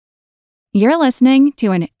You're listening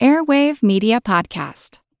to an Airwave Media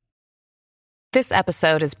Podcast. This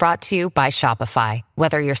episode is brought to you by Shopify.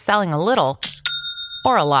 Whether you're selling a little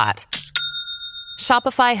or a lot,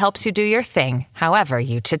 Shopify helps you do your thing, however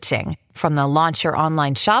you cha-ching. From the launch your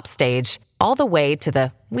online shop stage, all the way to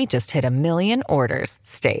the we just hit 1 million orders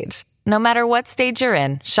stage. No matter what stage you're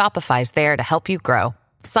in, Shopify's there to help you grow.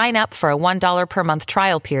 Sign up for a $1 per month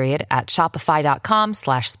trial period at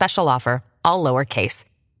shopify.com/special offer, all lowercase.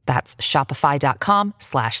 That's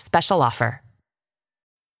shopify.com/special offer.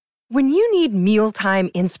 When you need mealtime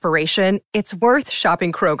inspiration, it's worth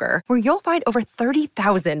shopping Kroger, where you'll find over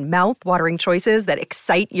 30,000 mouth-watering choices that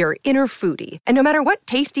excite your inner foodie. And no matter what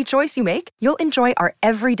tasty choice you make, you'll enjoy our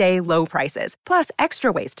everyday low prices, plus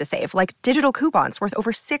extra ways to save, like digital coupons worth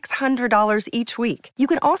over $600 each week. You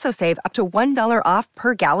can also save up to $1 off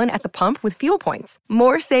per gallon at the pump with fuel points.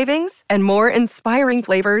 More savings and more inspiring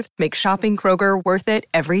flavors make shopping Kroger worth it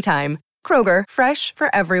every time. Kroger, fresh for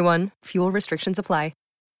everyone. Fuel restrictions apply.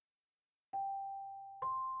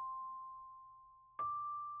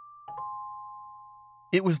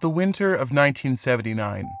 It was the winter of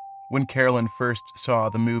 1979 when Carolyn first saw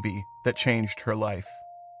the movie that changed her life.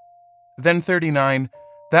 Then 39,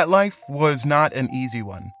 that life was not an easy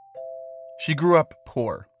one. She grew up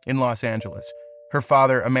poor in Los Angeles. Her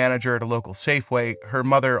father a manager at a local Safeway, her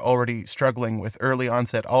mother already struggling with early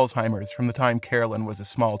onset Alzheimer's from the time Carolyn was a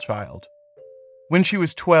small child. When she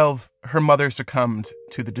was 12, her mother succumbed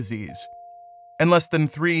to the disease. And less than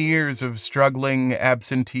 3 years of struggling,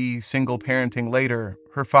 absentee, single parenting later,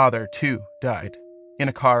 her father, too, died in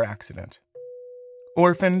a car accident.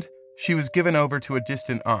 Orphaned, she was given over to a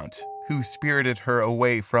distant aunt who spirited her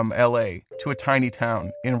away from L.A. to a tiny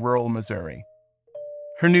town in rural Missouri.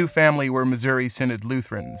 Her new family were Missouri Synod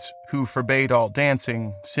Lutherans who forbade all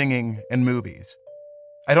dancing, singing, and movies.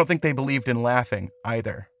 I don't think they believed in laughing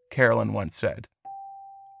either, Carolyn once said.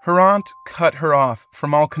 Her aunt cut her off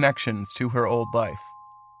from all connections to her old life.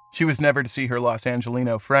 She was never to see her Los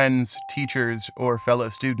Angelino friends, teachers, or fellow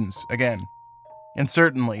students again. And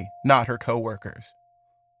certainly not her co-workers.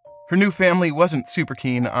 Her new family wasn't super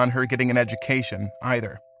keen on her getting an education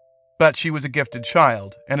either. But she was a gifted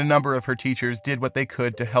child, and a number of her teachers did what they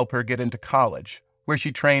could to help her get into college, where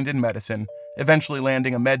she trained in medicine, eventually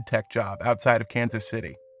landing a med tech job outside of Kansas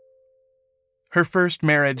City. Her first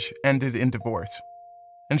marriage ended in divorce.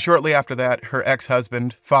 And shortly after that, her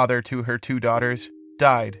ex-husband, father to her 2 daughters,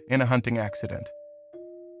 died in a hunting accident.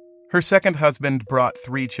 Her second husband brought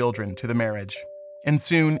 3 children to the marriage, and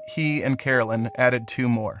soon he and Carolyn added 2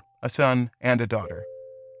 more, a son and a daughter.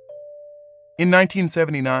 In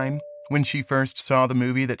 1979, when she first saw the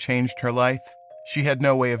movie that changed her life, she had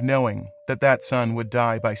no way of knowing that that son would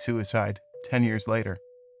die by suicide 10 years later,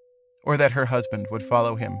 or that her husband would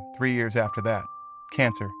follow him 3 years after that,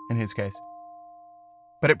 cancer in his case.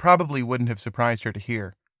 But it probably wouldn't have surprised her to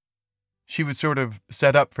hear. She was sort of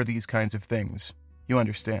set up for these kinds of things, you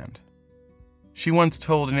understand. She once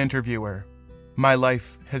told an interviewer, "My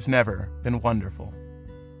life has never been wonderful."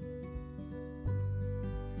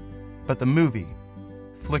 But the movie,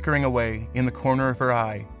 flickering away in the corner of her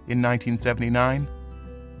eye in 1979,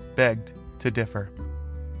 begged to differ.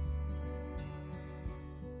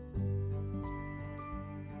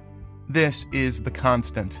 This is The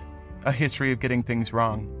Constant, a history of getting things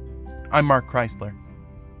wrong. I'm Mark Chrysler.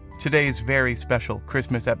 Today's very special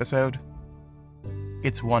Christmas episode,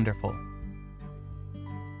 It's Wonderful.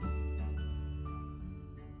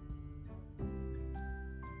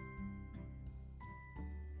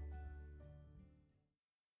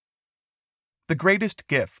 The Greatest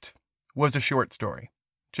Gift was a short story,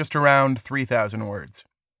 just around 3,000 words.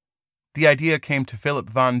 The idea came to Philip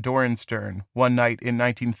von Dorenstern one night in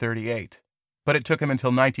 1938, but it took him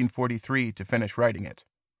until 1943 to finish writing it.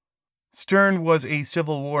 Stern was a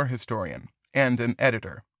Civil War historian and an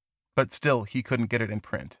editor, but still he couldn't get it in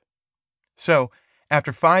print. So,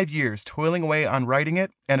 after 5 years toiling away on writing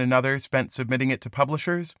it and another spent submitting it to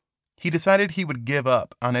publishers, he decided he would give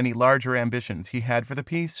up on any larger ambitions he had for the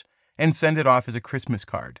piece and send it off as a Christmas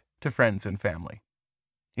card to friends and family.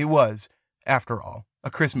 It was, after all,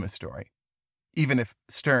 a Christmas story, even if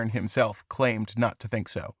Stern himself claimed not to think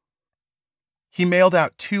so. He mailed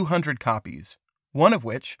out 200 copies, one of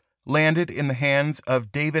which landed in the hands of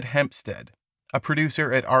David Hempstead, a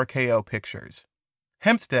producer at RKO Pictures.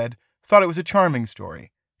 Hempstead thought it was a charming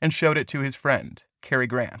story and showed it to his friend, Cary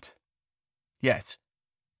Grant. Yes,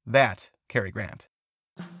 that Cary Grant.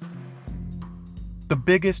 The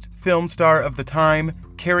biggest film star of the time,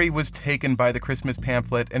 Cary was taken by the Christmas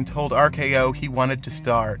pamphlet and told RKO he wanted to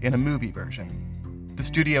star in a movie version. The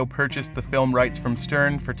studio purchased the film rights from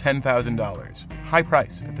Stern for $10,000, high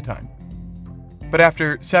price at the time. But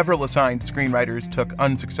after several assigned screenwriters took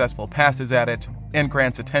unsuccessful passes at it, and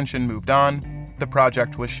Grant's attention moved on, the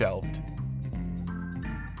project was shelved.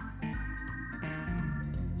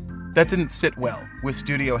 That didn't sit well with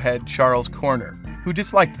studio head Charles Corner, who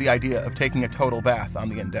disliked the idea of taking a total bath on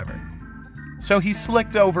the endeavor. So he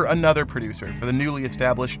slicked over another producer for the newly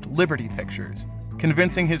established Liberty Pictures,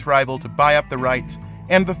 convincing his rival to buy up the rights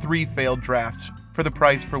and the 3 failed drafts for the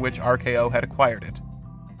price for which RKO had acquired it.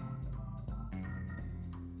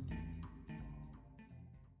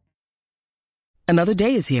 Another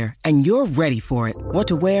day is here, and you're ready for it. What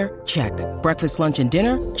to wear? Check. Breakfast, lunch, and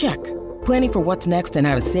dinner? Check. Planning for what's next and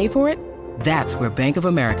how to save for it? That's where Bank of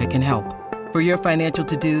America can help. For your financial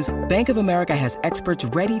to-dos, Bank of America has experts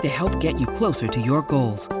ready to help get you closer to your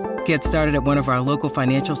goals. Get started at one of our local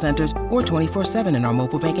financial centers or 24/7 in our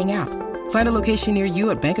mobile banking app. Find a location near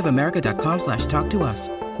you at bankofamerica.com/talktous.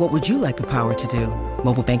 What would you like the power to do?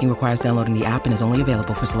 Mobile banking requires downloading the app and is only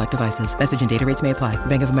available for select devices. Message and data rates may apply.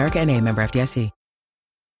 Bank of America N.A., member FDIC.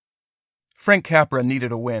 Frank Capra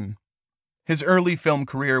needed a win. His early film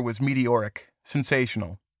career was meteoric,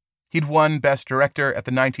 sensational. He'd won Best Director at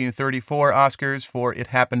the 1934 Oscars for It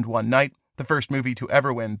Happened One Night, the first movie to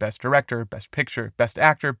ever win Best Director, Best Picture, Best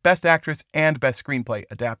Actor, Best Actress, and Best Screenplay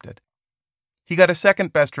adapted. He got a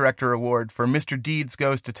second Best Director award for Mr. Deeds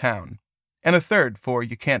Goes to Town, and a third for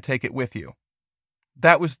You Can't Take It With You.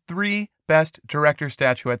 That was 3 Best Director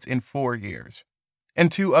statuettes in 4 years,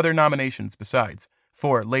 and 2 other nominations besides,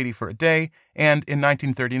 for Lady for a Day, and in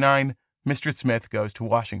 1939, Mr. Smith Goes to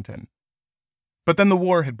Washington. But then the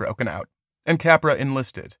war had broken out, and Capra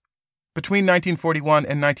enlisted. Between 1941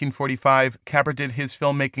 and 1945, Capra did his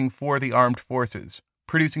filmmaking for the armed forces,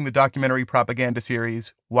 producing the documentary propaganda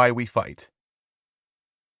series Why We Fight.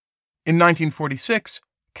 In 1946,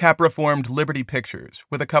 Capra formed Liberty Pictures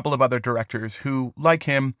with a couple of other directors who, like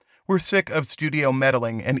him, were sick of studio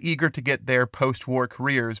meddling and eager to get their post-war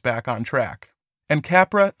careers back on track. And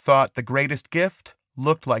Capra thought the greatest gift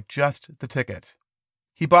looked like just the ticket.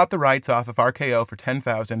 He bought the rights off of RKO for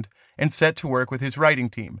 $10,000 and set to work with his writing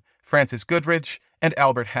team, Francis Goodrich and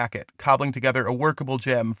Albert Hackett, cobbling together a workable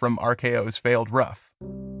gem from RKO's failed rough.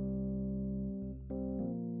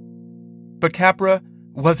 But Capra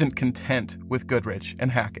wasn't content with Goodrich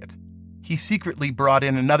and Hackett. He secretly brought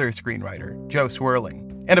in another screenwriter, Joe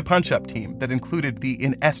Swerling, and a punch-up team that included the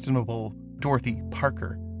inestimable Dorothy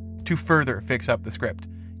Parker to further fix up the script,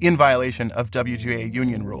 in violation of WGA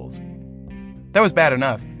union rules. That was bad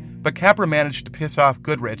enough, but Capra managed to piss off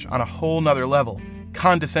Goodrich on a whole nother level,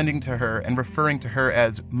 condescending to her and referring to her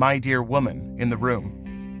as my dear woman in the room.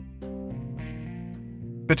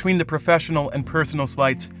 Between the professional and personal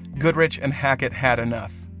slights, Goodrich and Hackett had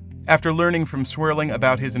enough. After learning from Swerling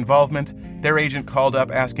about his involvement, their agent called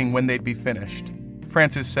up asking when they'd be finished.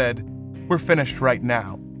 Francis said, "We're finished right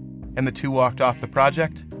now," and the two walked off the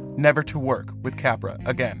project, never to work with Capra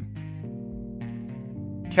again.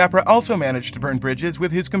 Capra also managed to burn bridges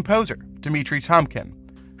with his composer, Dmitri Tiomkin,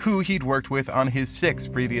 who he'd worked with on his 6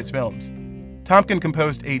 previous films. Tiomkin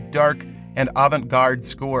composed a dark and avant-garde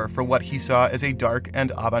score for what he saw as a dark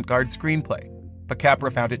and avant-garde screenplay, but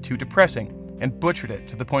Capra found it too depressing and butchered it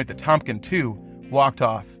to the point that Tiomkin, too, walked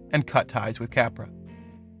off and cut ties with Capra.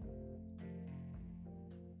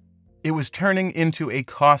 It was turning into a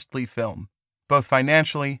costly film, both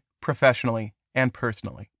financially, professionally, and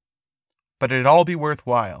personally. But it'd all be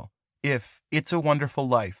worthwhile if It's a Wonderful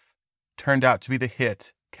Life turned out to be the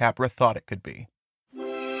hit Capra thought it could be.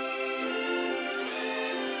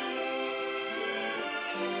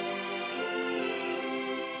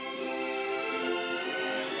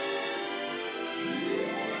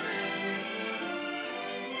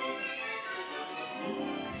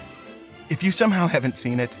 If you somehow haven't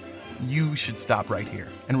seen it, you should stop right here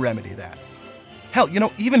and remedy that. Hell,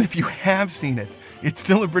 even if you have seen it, it's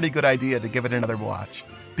still a pretty good idea to give it another watch,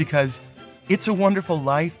 because It's a Wonderful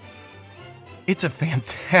Life, it's a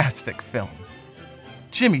fantastic film.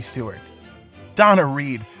 Jimmy Stewart, Donna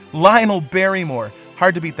Reed, Lionel Barrymore,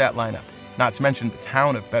 hard to beat that lineup, not to mention the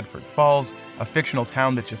town of Bedford Falls, a fictional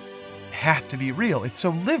town that just has to be real. It's so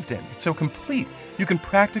lived in, it's so complete. You can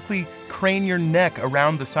practically crane your neck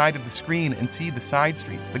around the side of the screen and see the side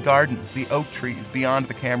streets, the gardens, the oak trees beyond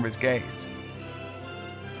the camera's gaze.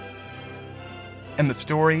 And the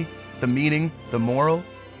story, the meaning, the moral,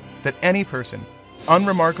 that any person,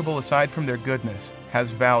 unremarkable aside from their goodness,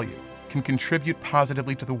 has value, can contribute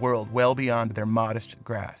positively to the world well beyond their modest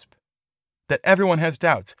grasp. That everyone has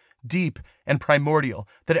doubts, deep and primordial,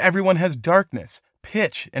 that everyone has darkness,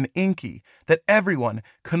 pitch and inky, that everyone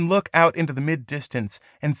can look out into the mid-distance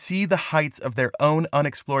and see the heights of their own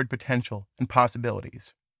unexplored potential and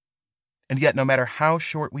possibilities. And yet, no matter how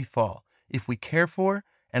short we fall, if we care for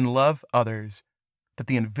and love others, that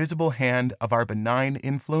the invisible hand of our benign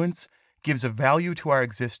influence gives a value to our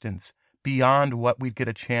existence beyond what we'd get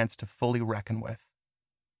a chance to fully reckon with.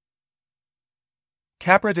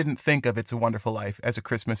 Capra didn't think of It's a Wonderful Life as a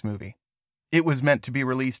Christmas movie. It was meant to be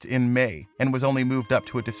released in May and was only moved up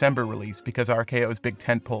to a December release because RKO's big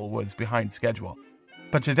tentpole was behind schedule.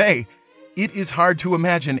 But today, it is hard to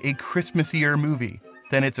imagine a Christmasier movie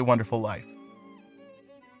than It's a Wonderful Life.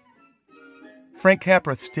 Frank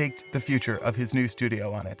Capra staked the future of his new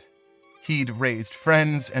studio on it. He'd raised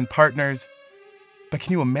friends and partners, but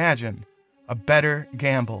can you imagine a better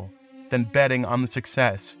gamble than betting on the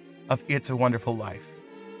success of It's a Wonderful Life?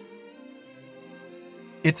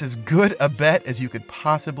 It's as good a bet as you could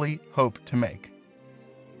possibly hope to make.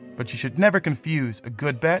 But you should never confuse a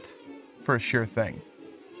good bet for a sure thing.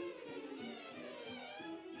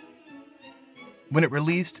 When it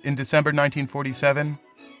released in December 1947,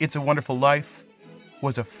 It's a Wonderful Life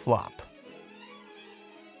was a flop.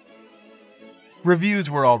 Reviews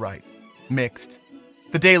were all right, mixed.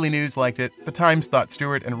 The Daily News liked it, the Times thought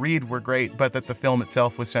Stewart and Reed were great, but that the film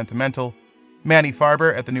itself was sentimental. Manny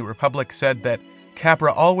Farber at the New Republic said that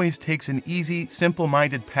Capra always takes an easy,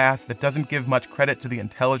 simple-minded path that doesn't give much credit to the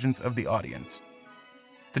intelligence of the audience.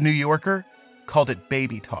 The New Yorker called it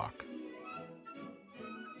baby talk.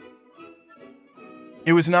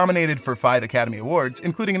 It was nominated for 5 Academy Awards,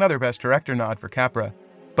 including another Best Director nod for Capra,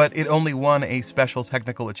 but it only won a Special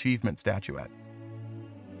Technical Achievement statuette.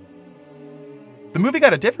 The movie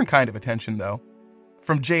got a different kind of attention, though,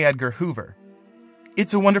 from J. Edgar Hoover.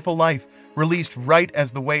 It's a Wonderful Life released right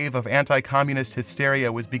as the wave of anti-communist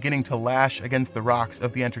hysteria was beginning to lash against the rocks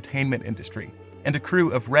of the entertainment industry, and a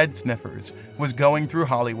crew of red sniffers was going through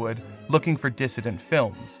Hollywood looking for dissident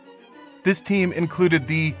films. This team included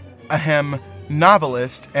the,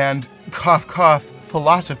 novelist and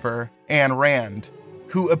philosopher Ayn Rand,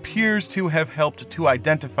 who appears to have helped to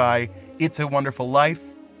identify It's a Wonderful Life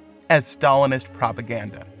as Stalinist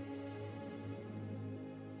propaganda.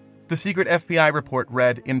 The secret FBI report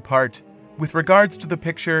read, in part, with regards to the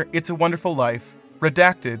picture It's a Wonderful Life,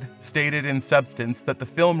 Redacted stated in substance that the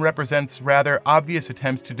film represents rather obvious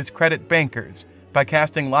attempts to discredit bankers by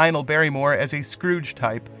casting Lionel Barrymore as a Scrooge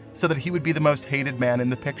type so that he would be the most hated man in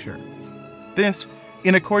the picture. This,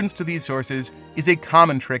 in accordance to these sources, is a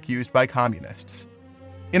common trick used by communists.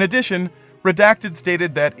 In addition, Redacted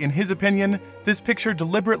stated that, in his opinion, this picture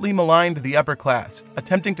deliberately maligned the upper class,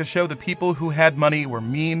 attempting to show the people who had money were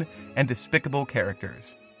mean and despicable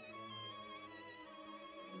characters.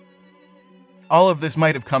 All of this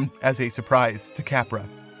might have come as a surprise to Capra,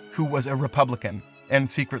 who was a Republican and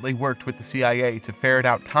secretly worked with the CIA to ferret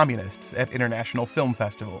out communists at international film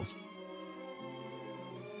festivals.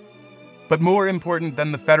 But more important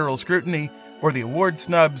than the federal scrutiny, or the award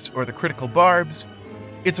snubs, or the critical barbs,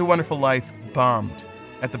 It's a Wonderful Life bombed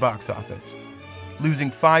at the box office, losing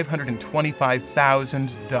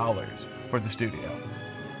 $525,000 for the studio.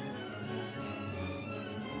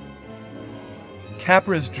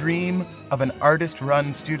 Capra's dream of an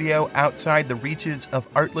artist-run studio outside the reaches of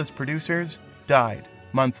artless producers died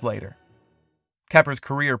months later. Capra's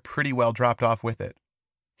career pretty well dropped off with it.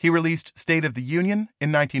 He released State of the Union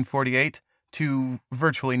in 1948 to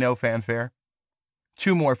virtually no fanfare.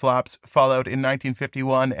 2 more flops followed in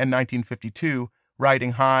 1951 and 1952,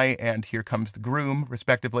 Riding High and Here Comes the Groom,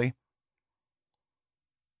 respectively.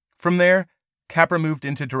 From there, Capra moved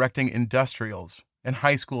into directing industrials and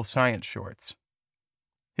high school science shorts.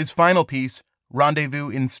 His final piece, Rendezvous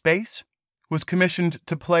in Space, was commissioned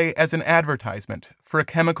to play as an advertisement for a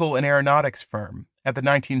chemical and aeronautics firm at the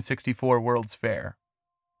 1964 World's Fair.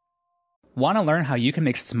 Want to learn how you can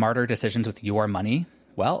make smarter decisions with your money?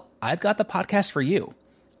 Well, I've got the podcast for you.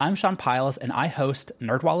 I'm Sean Piles, and I host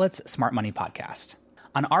NerdWallet's Smart Money Podcast.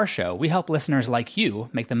 On our show, we help listeners like you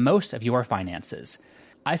make the most of your finances.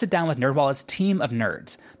 I sit down with NerdWallet's team of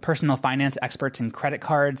nerds, personal finance experts in credit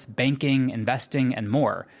cards, banking, investing, and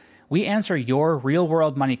more. We answer your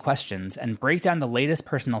real-world money questions and break down the latest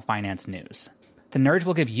personal finance news. The nerds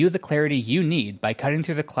will give you the clarity you need by cutting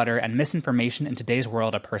through the clutter and misinformation in today's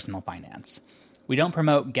world of personal finance. We don't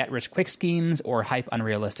promote get-rich-quick schemes or hype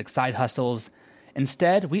unrealistic side hustles.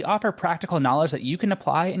 Instead, we offer practical knowledge that you can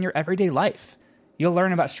apply in your everyday life. You'll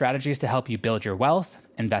learn about strategies to help you build your wealth,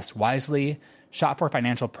 invest wisely, shop for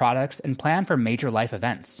financial products, and plan for major life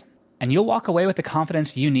events. And you'll walk away with the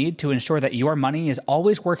confidence you need to ensure that your money is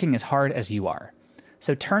always working as hard as you are.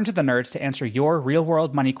 So turn to the nerds to answer your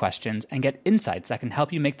real-world money questions and get insights that can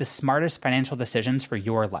help you make the smartest financial decisions for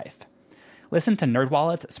your life. Listen to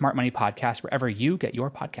NerdWallet's Smart Money Podcast wherever you get your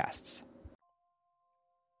podcasts.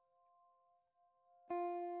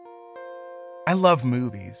 I love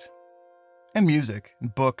movies, and music,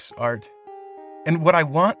 and books, art. And what I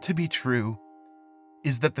want to be true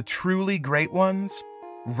is that the truly great ones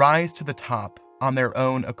rise to the top on their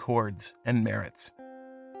own accords and merits.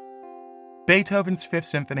 Beethoven's Fifth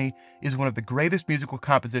Symphony is one of the greatest musical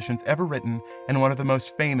compositions ever written and one of the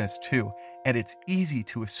most famous, too, and it's easy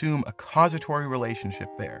to assume a causatory relationship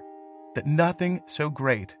there, that nothing so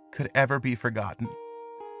great could ever be forgotten.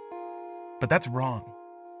 But that's wrong.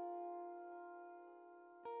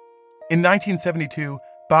 In 1972,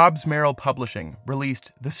 Bobbs Merrill Publishing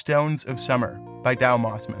released The Stones of Summer by Dow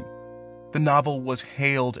Mossman. The novel was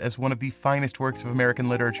hailed as one of the finest works of American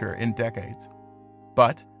literature in decades.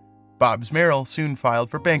 But Bobbs Merrill soon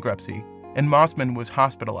filed for bankruptcy, and Mossman was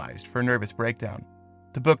hospitalized for a nervous breakdown.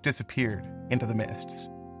 The book disappeared into the mists.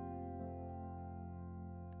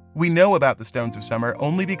 We know about The Stones of Summer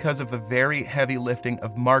only because of the very heavy lifting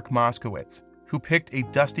of Mark Moskowitz, who picked a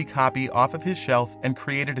dusty copy off of his shelf and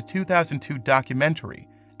created a 2002 documentary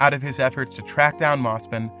out of his efforts to track down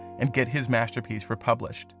Mossman and get his masterpiece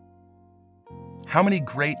republished. How many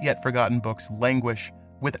great yet forgotten books languish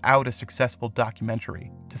without a successful documentary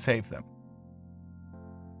to save them?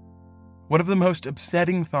 One of the most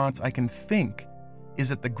upsetting thoughts I can think is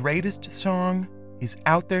that the greatest song is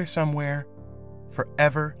out there somewhere,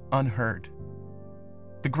 forever unheard.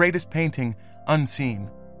 The greatest painting, unseen.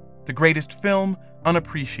 The greatest film,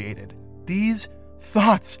 unappreciated. These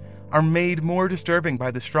thoughts are made more disturbing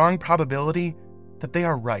by the strong probability that they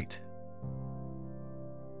are right.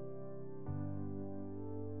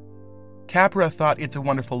 Capra thought It's a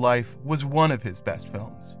Wonderful Life was one of his best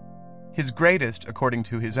films. His greatest, according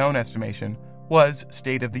to his own estimation, was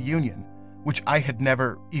State of the Union, which I had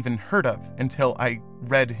never even heard of until I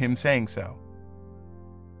read him saying so.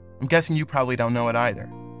 I'm guessing you probably don't know it either.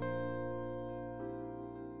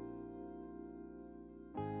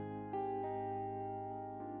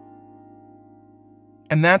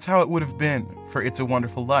 And that's how it would have been for It's a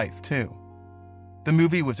Wonderful Life, too. The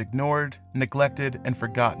movie was ignored, neglected, and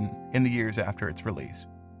forgotten in the years after its release.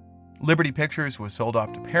 Liberty Pictures was sold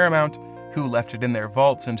off to Paramount, who left it in their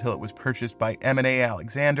vaults until it was purchased by M&A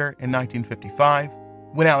Alexander in 1955.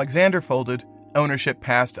 When Alexander folded, ownership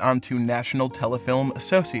passed on to National Telefilm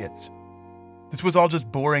Associates. This was all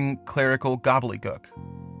just boring, clerical gobbledygook.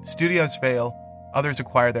 Studios fail, others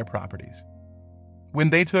acquire their properties. When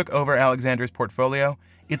they took over Alexander's portfolio,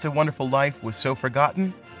 It's a Wonderful Life was so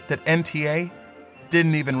forgotten that NTA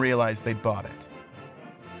didn't even realize they'd bought it.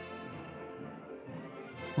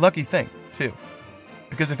 Lucky thing, too,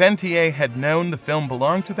 because if NTA had known the film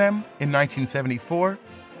belonged to them in 1974,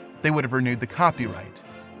 they would have renewed the copyright,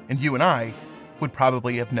 and you and I would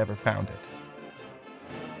probably have never found it.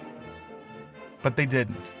 But they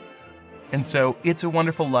didn't. And so It's a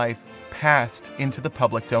Wonderful Life passed into the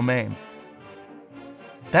public domain.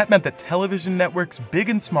 That meant that television networks big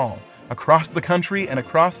and small, across the country and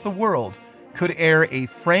across the world, could air a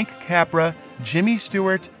Frank Capra, Jimmy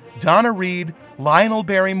Stewart, Donna Reed, Lionel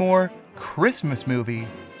Barrymore Christmas movie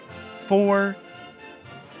for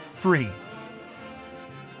free.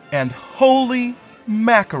 And holy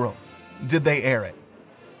mackerel, did they air it.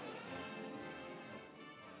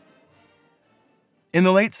 In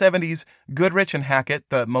the late 70s, Goodrich and Hackett,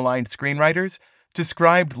 the maligned screenwriters,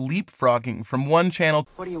 described leapfrogging from one channel.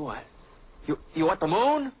 What do you want? You want the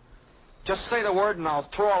moon? Just say the word and I'll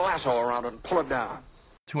throw a lasso around it and pull it down.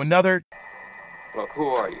 To another. Look, who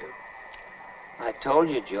are you? I told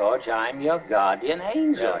you, George, I'm your guardian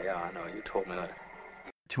angel. Yeah, I know. You told me that.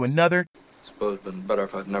 To another. Suppose it'd been better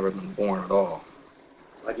if I'd never been born at all.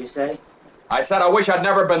 What'd you say? I said I wish I'd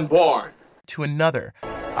never been born. To another.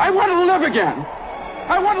 I want to live again.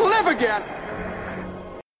 I want to live again.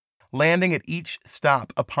 Landing at each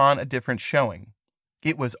stop upon a different showing.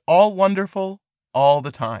 It was all wonderful, all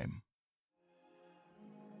the time.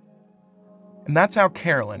 And that's how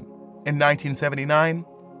Carolyn, in 1979,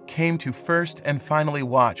 came to first and finally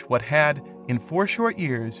watch what had, in 4 short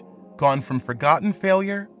years, gone from forgotten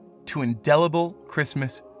failure to indelible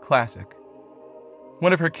Christmas classic.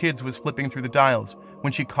 One of her kids was flipping through the dials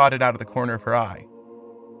when she caught it out of the corner of her eye.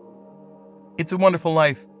 It's a Wonderful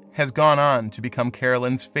Life has gone on to become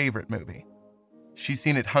Carolyn's favorite movie. She's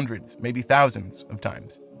seen it hundreds, maybe thousands of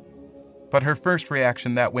times. But her first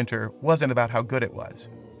reaction that winter wasn't about how good it was.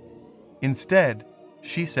 Instead,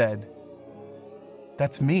 she said,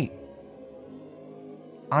 "That's me.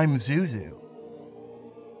 I'm Zuzu."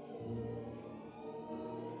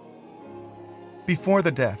 Before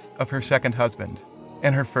the death of her second husband,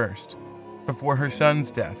 and her first, before her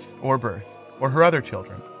son's death or birth, or her other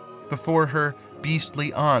children, before her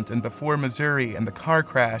beastly aunt, and before Missouri and the car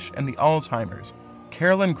crash and the Alzheimer's,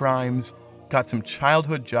 Carolyn Grimes got some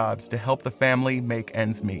childhood jobs to help the family make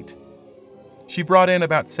ends meet. She brought in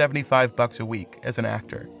about $75 a week as an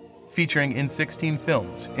actor, featuring in 16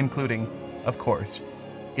 films, including, of course,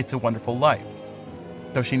 It's a Wonderful Life,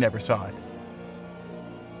 though she never saw it.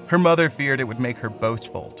 Her mother feared it would make her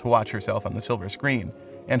boastful to watch herself on the silver screen,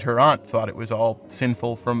 and her aunt thought it was all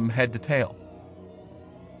sinful from head to tail.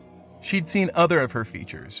 She'd seen other of her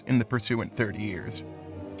features in the pursuant 30 years,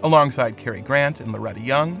 alongside Cary Grant and Loretta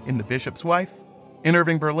Young in The Bishop's Wife, in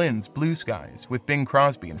Irving Berlin's Blue Skies with Bing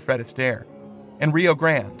Crosby and Fred Astaire, and Rio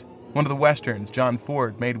Grande, one of the westerns John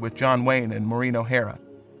Ford made with John Wayne and Maureen O'Hara.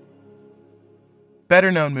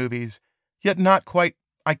 Better-known movies, yet not quite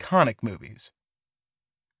iconic movies.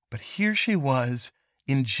 But here she was,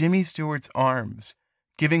 in Jimmy Stewart's arms,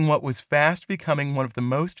 giving what was fast becoming one of the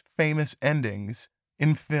most famous endings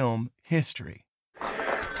in film history. Look,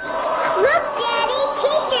 Daddy,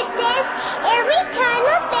 teacher says every time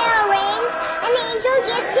a bell rings, an angel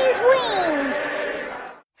gets his wings.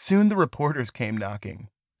 Soon the reporters came knocking,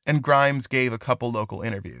 and Grimes gave a couple local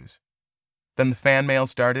interviews. Then the fan mail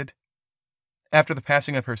started. After the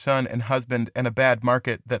passing of her son and husband and a bad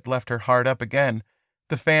market that left her hard up again,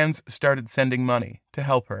 the fans started sending money to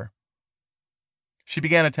help her. She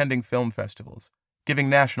began attending film festivals, giving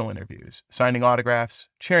national interviews, signing autographs,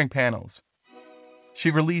 chairing panels.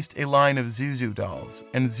 She released a line of Zuzu dolls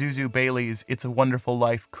and Zuzu Bailey's It's a Wonderful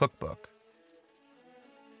Life cookbook.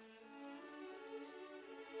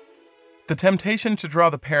 The temptation to draw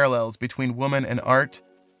the parallels between woman and art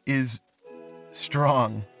is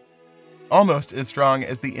strong. Almost as strong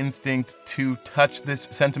as the instinct to touch this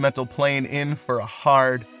sentimental plane in for a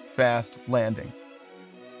hard, fast landing.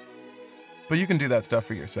 But you can do that stuff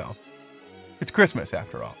for yourself. It's Christmas,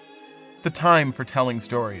 after all. The time for telling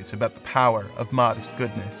stories about the power of modest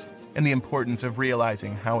goodness and the importance of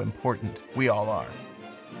realizing how important we all are.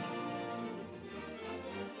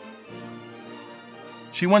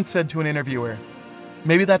 She once said to an interviewer,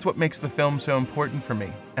 "Maybe that's what makes the film so important for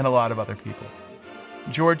me and a lot of other people."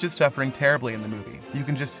 George is suffering terribly in the movie. You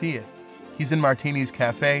can just see it. He's in Martini's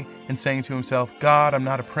cafe and saying to himself, "God, I'm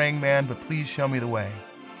not a praying man, but please show me the way."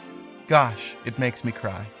 "Gosh, it makes me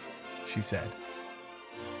cry," she said.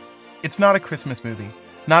 It's not a Christmas movie,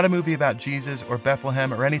 not a movie about Jesus or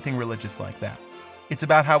Bethlehem or anything religious like that. It's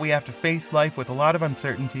about how we have to face life with a lot of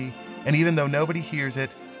uncertainty, and even though nobody hears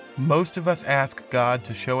it, most of us ask God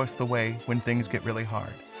to show us the way when things get really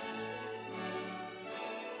hard.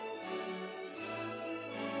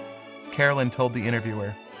 Carolyn told the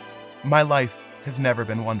interviewer, "My life has never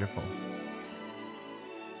been wonderful."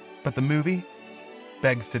 But the movie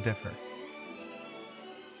begs to differ.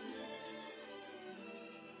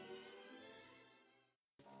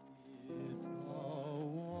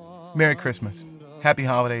 Merry Christmas, Happy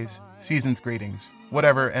Holidays, Season's greetings,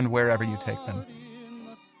 whatever and wherever you take them.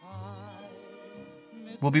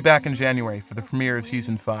 We'll be back in January for the premiere of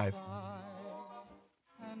Season 5.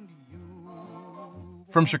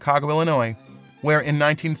 From Chicago, Illinois, where in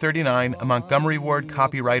 1939 a Montgomery Ward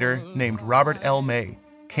copywriter named Robert L. May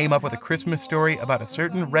came up with a Christmas story about a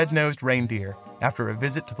certain red-nosed reindeer after a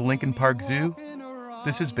visit to the Lincoln Park Zoo,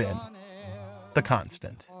 this has been The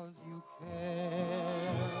Constant.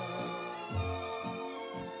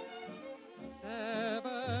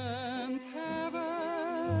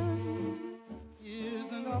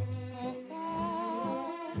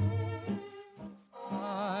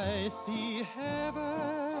 See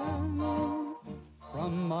heaven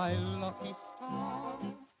from my lucky star.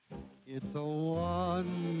 It's a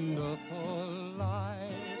wonderful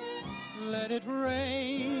life. Let it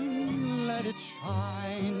rain, let it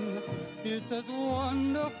shine. It's as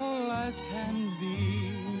wonderful as can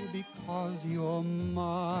be because you're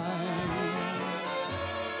mine.